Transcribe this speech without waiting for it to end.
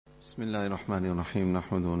بسم الله الرحمن الرحيم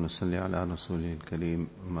نحمده ونصلي على رسوله الكريم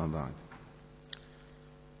أما بعد.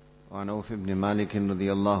 وعن عوف بن مالك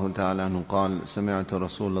رضي الله تعالى عنه قال: سمعت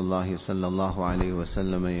رسول الله صلى الله عليه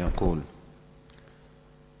وسلم يقول: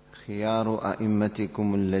 خيار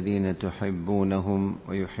أئمتكم الذين تحبونهم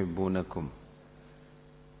ويحبونكم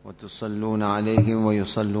وتصلون عليهم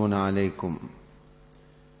ويصلون عليكم،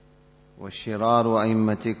 وشرار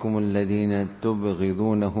أئمتكم الذين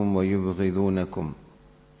تبغضونهم ويبغضونكم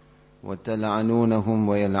وتلعنونهم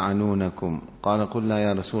ويلعنونكم. قال: قلنا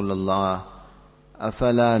يا رسول الله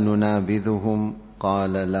أفلا ننابذهم؟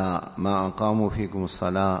 قال: لا ما أقاموا فيكم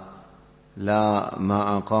الصلاة، لا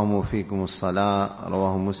ما أقاموا فيكم الصلاة.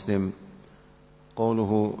 رواه مسلم.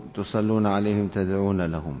 قوله تصلون عليهم تدعون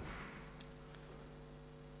لهم.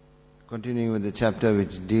 Continuing with the chapter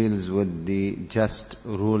which deals with the just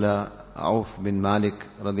ruler, Auf bin Malik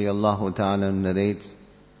radiyallahu ta'ala narrates.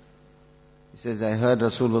 He says, I heard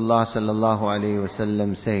Rasulullah sallallahu alayhi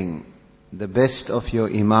wasallam saying, the best of your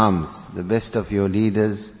imams, the best of your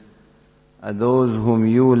leaders are those whom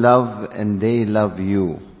you love and they love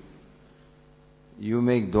you. You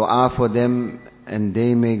make dua for them and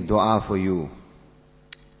they make dua for you.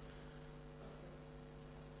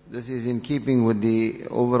 This is in keeping with the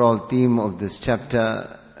overall theme of this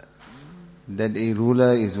chapter, that a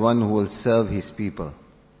ruler is one who will serve his people.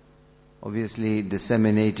 Obviously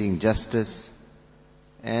disseminating justice.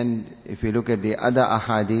 And if you look at the other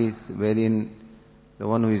ahadith, wherein the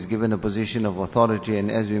one who is given a position of authority,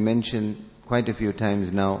 and as we mentioned quite a few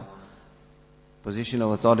times now, position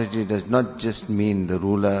of authority does not just mean the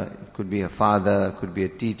ruler. It could be a father, it could be a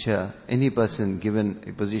teacher. Any person given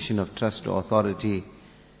a position of trust or authority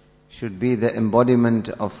should be the embodiment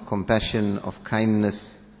of compassion, of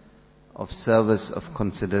kindness, of service, of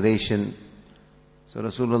consideration. So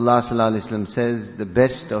Rasulullah sallallahu alaihi wasallam says, the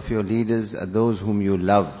best of your leaders are those whom you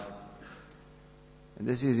love. And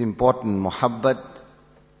this is important. Muhabbat,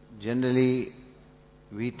 generally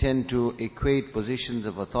we tend to equate positions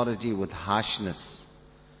of authority with harshness,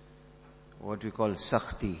 what we call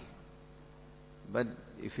sakhti. But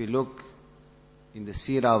if you look in the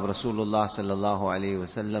seerah of Rasulullah sallallahu alaihi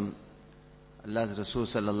wasallam, Allah's Rasul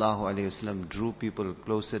sallallahu alaihi wasallam drew people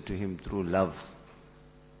closer to him through love,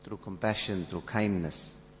 through compassion, through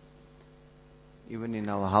kindness. Even in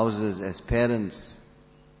our houses as parents,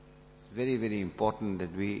 it's very, very important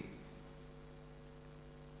that we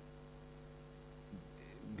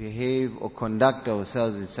behave or conduct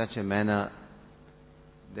ourselves in such a manner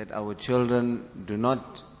that our children do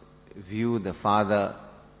not view the father,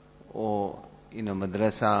 or in a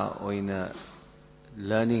madrasa or in a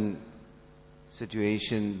learning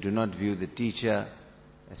situation, do not view the teacher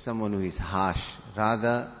as someone who is harsh.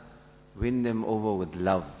 Rather, win them over with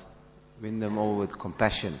love, win them over with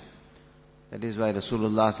compassion. That is why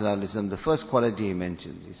Rasulullah sallallahu alaihi wasallam, the first quality he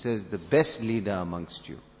mentions, he says, the best leader amongst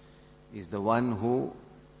you is the one who,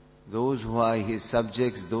 those who are his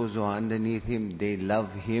subjects, those who are underneath him, they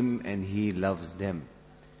love him and he loves them.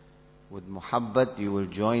 With muhabbat, you will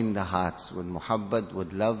join the hearts. With muhabbat,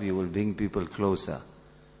 with love, you will bring people closer.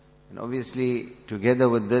 And obviously, together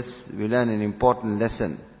with this, we learn an important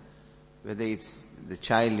lesson. Whether it's the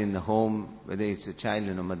child in the home, whether it's the child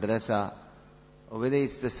in a madrasa, or whether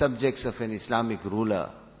it's the subjects of an Islamic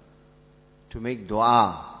ruler, to make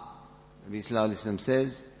dua. Nabi sallallahu alaihi wasallam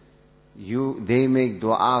says, they make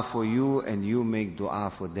dua for you and you make dua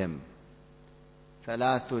for them.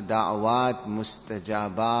 ثلاث دعوات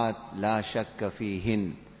مستجابات لا شك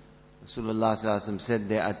فيهن. Rasulullah sallallahu alaihi wasallam said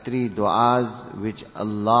there are 3 du'as which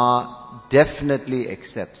Allah definitely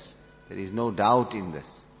accepts. There is no doubt in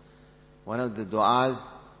this. One of the du'as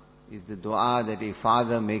is the du'a that a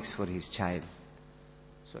father makes for his child.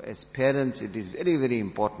 So as parents, it is very, very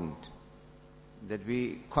important that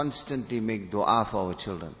we constantly make du'a for our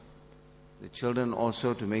children. The children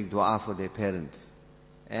also to make du'a for their parents.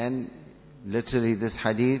 And literally this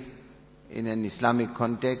hadith, in an Islamic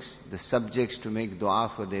context, the subjects to make dua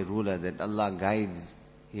for their ruler, that Allah guides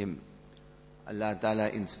him. Allah Ta'ala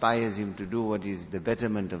inspires him to do what is the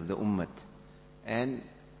betterment of the ummah. And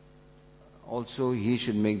also he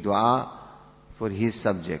should make dua for his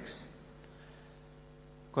subjects.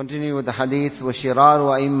 Continue with the hadith, وَشِرَارُ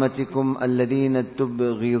أَئِمَّتِكُمْ الَّذِينَ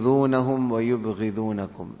تُبْغِضُونَهُمْ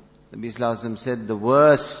وَيُبْغِضُونَكُمْ. Nabi Sallallahu Alaihi Wasallam said, the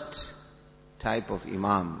worst type of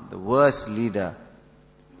imam, the worst leader,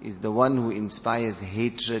 is the one who inspires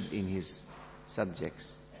hatred in his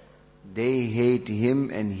subjects. They hate him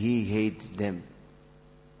and he hates them.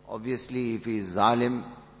 Obviously, if he is zalim,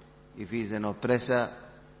 if he is an oppressor,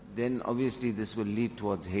 then obviously this will lead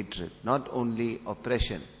towards hatred. Not only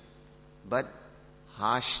oppression, but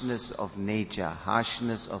harshness of nature,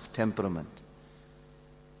 harshness of temperament.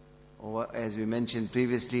 Or as we mentioned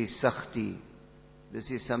previously, sakhti. This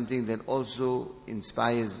is something that also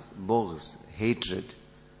inspires bughz, hatred.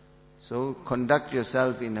 So conduct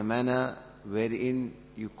yourself in a manner wherein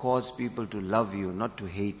you cause people to love you, not to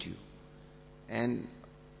hate you. And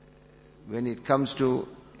when it comes to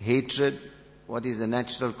hatred, what is the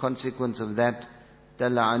natural consequence of that?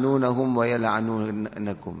 تَلَعَنُونَهُمْ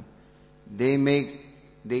وَيَلَعَنُونَكُمْ. They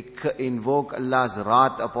invoke Allah's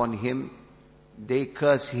wrath upon him, they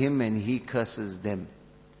curse him and he curses them.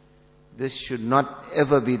 This should not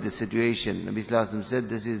ever be the situation. Nabi Sallallahu Alaihi Wasallam said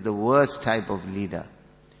this is the worst type of leader.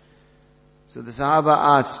 So the Sahaba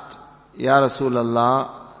asked, Ya Rasulullah,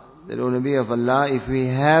 that O Nabi of Allah, if we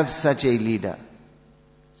have such a leader,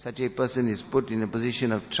 such a person is put in a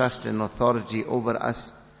position of trust and authority over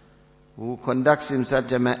us, who conducts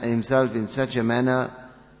himself in such a manner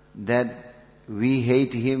that we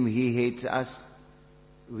hate him, he hates us,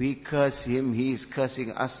 we curse him, he is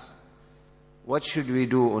cursing us, what should we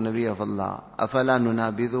do, O Nabi of Allah? أَفَلَا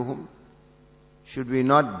نُنَابِذُهُمْ? Should we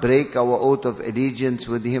not break our oath of allegiance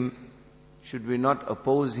with him? Should we not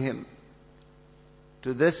oppose him?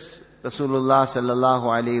 To this, Rasulullah sallallahu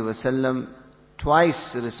alaihi wasallam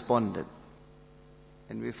twice responded.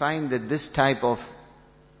 And we find that this type of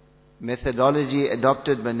methodology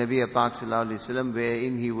adopted by Nabi Pak sallallahu alaihi wasallam,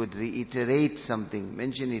 wherein he would reiterate something,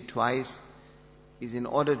 mention it twice, is in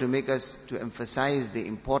order to make us to emphasize the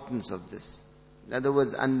importance of this. In other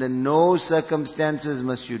words, under no circumstances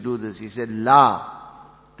must you do this. He said, La,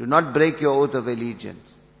 do not break your oath of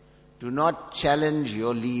allegiance. Do not challenge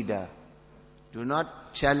your leader. Do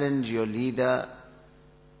not challenge your leader.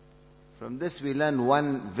 From this we learn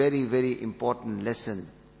one very, very important lesson.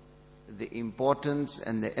 The importance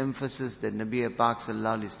and the emphasis that Nabi Pak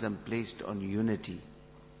sallallahu alaihi wasallam placed on unity.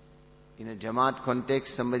 In a Jamaat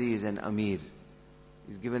context, somebody is an Amir.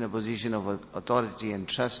 He's given a position of authority and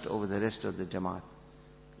trust over the rest of the Jamaat.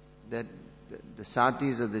 That the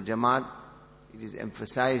Sathis of the Jamaat, it is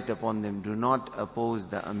emphasized upon them, do not oppose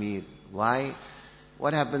the Amir. Why?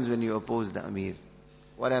 What happens when you oppose the Amir?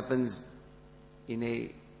 What happens in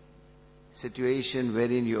a situation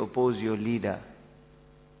wherein you oppose your leader?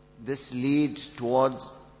 This leads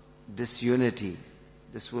towards disunity.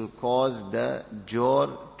 This will cause the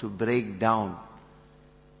jawr to break down.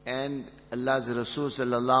 And Allah's Rasul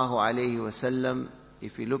sallallahu alayhi wasallam,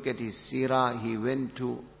 if you look at his seerah, he went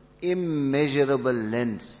to immeasurable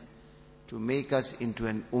lengths to make us into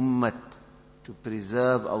an ummat, to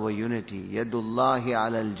preserve our unity. Yadullahi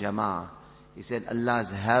ala al-jama'ah. He said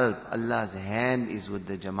Allah's help, Allah's hand is with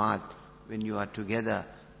the Jamaat when you are together,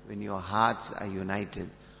 when your hearts are united.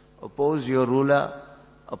 Oppose your ruler,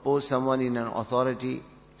 oppose someone in an authority,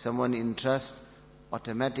 someone in trust,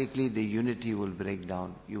 automatically the unity will break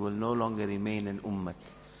down. You will no longer remain an ummat.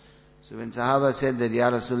 So when Sahaba said that,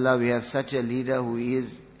 Ya Rasulullah, we have such a leader who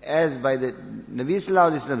is, as by the Nabi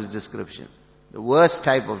Sallallahu Alaihi Wasallam's description, the worst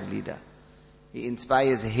type of leader. He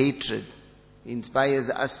inspires hatred. He inspires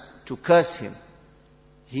us to curse him.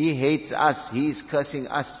 He hates us. He is cursing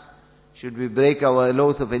us. Should we break our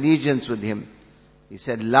oath of allegiance with him? He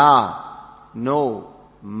said, La, no,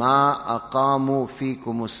 ma aqamu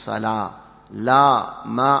fikumus salah. La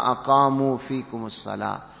ma aqamu fikumus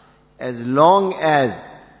salah. As long as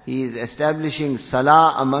he is establishing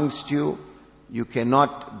salah amongst you, you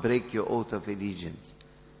cannot break your oath of allegiance.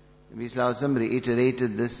 Nabi Sallallahu Alaihi Wasallam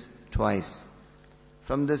reiterated this twice.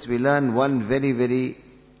 From this we learn one very, very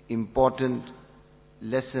important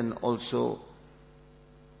lesson also.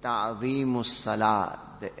 Ta'zeemus salah,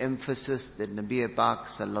 the emphasis that Nabi Pak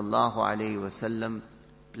sallallahu alaihi wasallam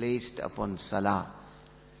placed upon salah.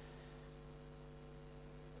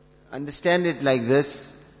 Understand it like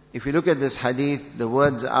this. If you look at this hadith, the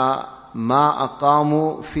words are Ma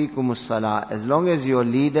aqamu fikumus salah. As long as your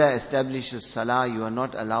leader establishes salah, you are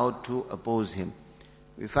not allowed to oppose him.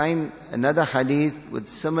 We find another hadith with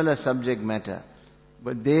similar subject matter,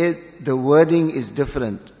 but there the wording is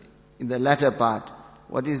different in the latter part.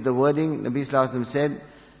 What is the wording? Nabi Sallallahu Alaihi Wasallam said,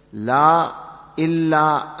 La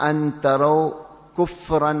illa an taraw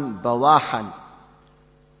kufran bawahan.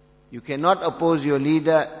 You cannot oppose your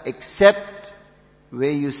leader except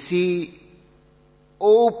where you see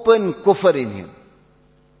open kufr in him.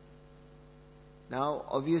 Now,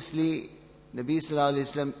 obviously, Nabi Sallallahu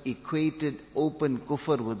Alaihi Wasallam equated open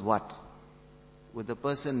kufr with what? With the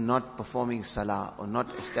person not performing salah or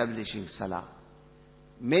not establishing salah.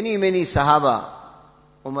 Many, many Sahaba,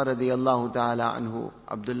 Umar radiyallahu ta'ala anhu,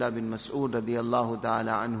 Abdullah bin Mas'ud radiyallahu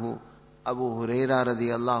ta'ala anhu, Abu Huraira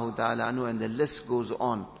radiyallahu ta'ala anhu, and the list goes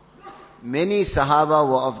on. Many Sahaba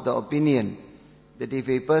were of the opinion that if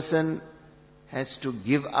a person has to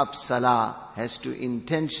give up salah, has to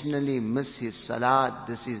intentionally miss his salah,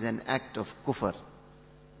 this is an act of kufr.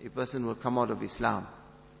 A person will come out of Islam.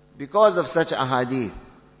 Because of such ahadith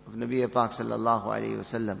of Nabi Pak sallallahu alayhi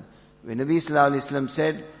wasallam, when Nabi sallallahu alayhi wasallam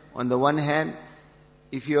said, on the one hand,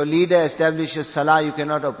 if your leader establishes salah, you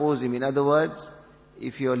cannot oppose him. In other words,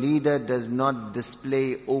 if your leader does not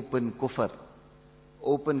display open kufr.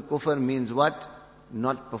 Open kufr means what?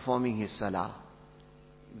 Not performing his salah.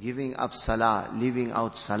 Giving up salah, leaving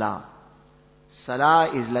out salah. Salah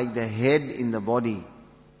is like the head in the body.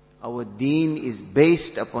 Our deen is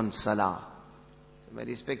based upon salah. So my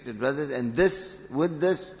respected brothers, and with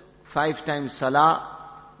this 5 times salah,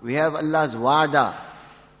 we have Allah's wa'da,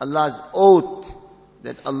 Allah's oath,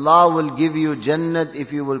 that Allah will give you Jannat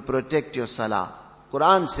if you will protect your salah.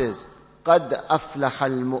 Quran says, قَدْ أَفْلَحَ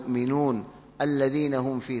الْمُؤْمِنُونَ الَّذِينَ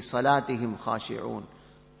هُمْ فِي صَلَاتِهِمْ خَاشِعُونَ.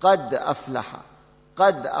 قَدْ أَفْلَحَ.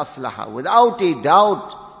 قَدْ أَفْلَحَ. Without a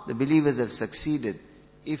doubt, the believers have succeeded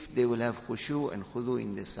if they will have khushu and khudu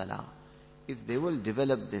in their salah. If they will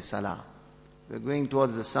develop their salah. We're going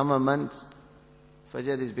towards the summer months.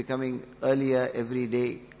 Fajr is becoming earlier every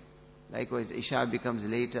day. Likewise, Isha becomes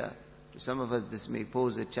later. To some of us, this may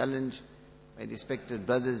pose a challenge. My respected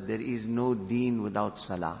brothers, there is no deen without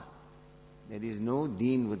salah. There is no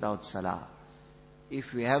deen without salah.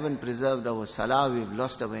 If we haven't preserved our salah, we've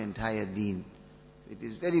lost our entire deen. It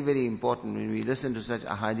is very, very important when we listen to such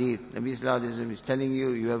ahadith. Nabi Sallallahu Alaihi Wasallam is telling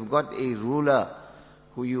you, you have got a ruler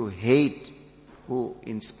who you hate, who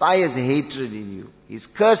inspires hatred in you. He's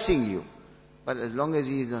cursing you. But as long as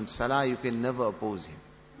he is on salah, you can never oppose him.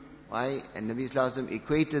 Why? And Nabi Sallallahu Alaihi Wasallam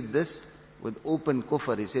equated this with open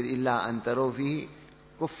kufr. He said, "Illa an taraw fihi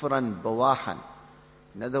kufran bawahan."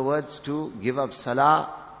 In other words, to give up salah,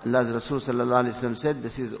 Allah's Rasul Sallallahu Alaihi Wasallam said,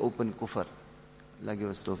 this is open kufr. Allah give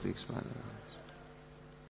us tawfiq, subhanallah.